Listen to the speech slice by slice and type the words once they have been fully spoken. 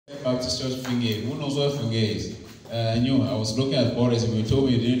Baptist Church Funge. Who knows where Funge is? I knew. I was looking at Boris. If you told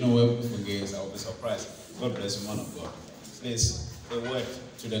me you didn't know where Funge is, I would be surprised. God bless you, man of God. Please, a word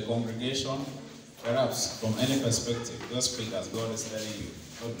to the congregation, perhaps from any perspective. Just speak as God is telling you.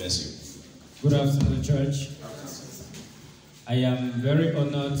 God bless you. Good afternoon, church. I am very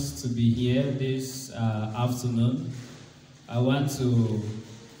honored to be here this afternoon. I want to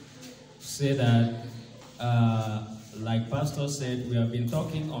say that, like Pastor said, we have been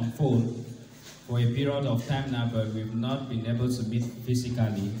talking on phone for a period of time now, but we've not been able to meet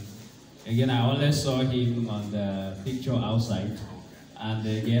physically. Again, I only saw him on the picture outside, and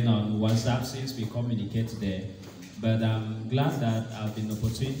again on WhatsApp since we communicate there. But I'm glad that I've been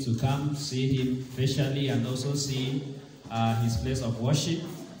opportunity to come see him facially and also see his place of worship.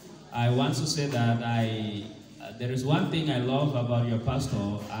 I want to say that there is one thing I love about your pastor.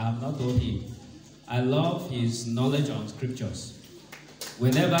 I have not told him. I love his knowledge on scriptures.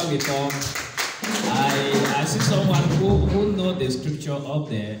 Whenever we talk, I see someone who knows the scripture up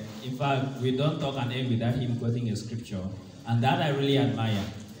there. In fact, we don't talk an end without him quoting a scripture. And that I really admire.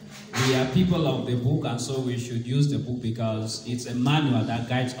 We are people of the book, and so we should use the book because it's a manual that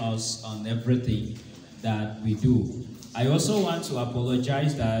guides us on everything that we do. I also want to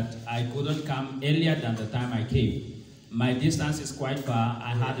apologize that I couldn't come earlier than the time I came. My distance is quite far.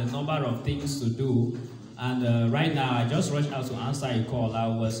 I had a number of things to do, and right now I just rushed out to answer a call. I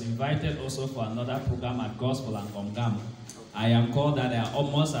was invited also for another program at Gospel and Comgam. I am called that they are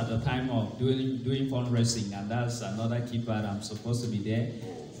almost at the time of doing fundraising, and that's another key part. I'm supposed to be there.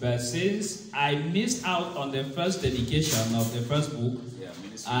 But since I missed out on the first dedication of the first book,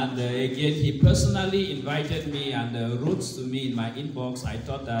 and again, he personally invited me and wrote to me in my inbox, I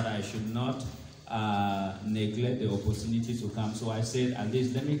thought that I should not neglect the opportunity to come. So I said, at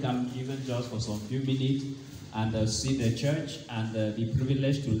least let me come even just for some few minutes and see the church and be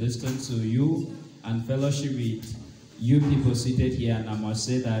privileged to listen to you and fellowship with you people seated here. And I must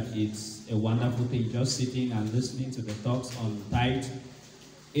say that it's a wonderful thing, just sitting and listening to the talks on tithe.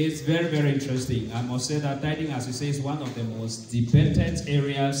 It's very, very interesting. I must say that tithing, as you say, is one of the most debated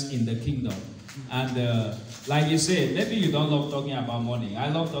areas in the kingdom. And like you said, maybe you don't love talking about money. I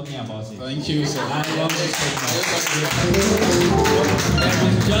love talking about it. Thank you, sir. I love it. There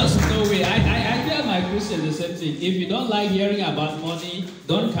is just no way. I tell my Christians the same thing. If you don't like hearing about money,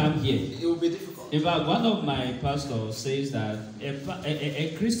 don't come here. It will be difficult. In fact, one of my pastors says that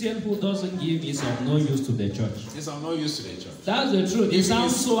a Christian who doesn't give is of no use to the church. It's of no use to the church. That's the truth. It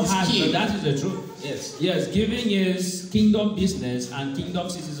sounds so hard, but that is the truth. Yes. Yes, giving is kingdom business, and kingdom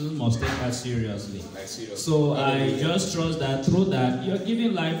citizens must take that seriously. So I just trust that through that, your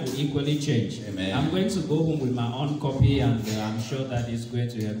giving life will equally change. Amen. I'm going to go home with my own copy, and I'm sure that it's going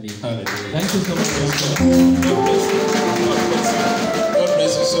to help me. Hallelujah. Thank you so much. God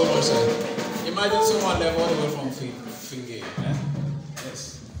bless you so much, sir. Imagine someone left all the way from Finge.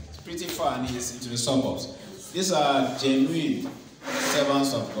 Yes. It's pretty far and it's into the suburbs. These are genuine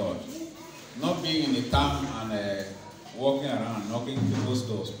servants of God. Not being in the town and walking around, knocking people's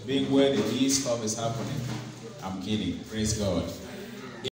doors. Being where the real stuff is happening. I'm kidding. Praise God.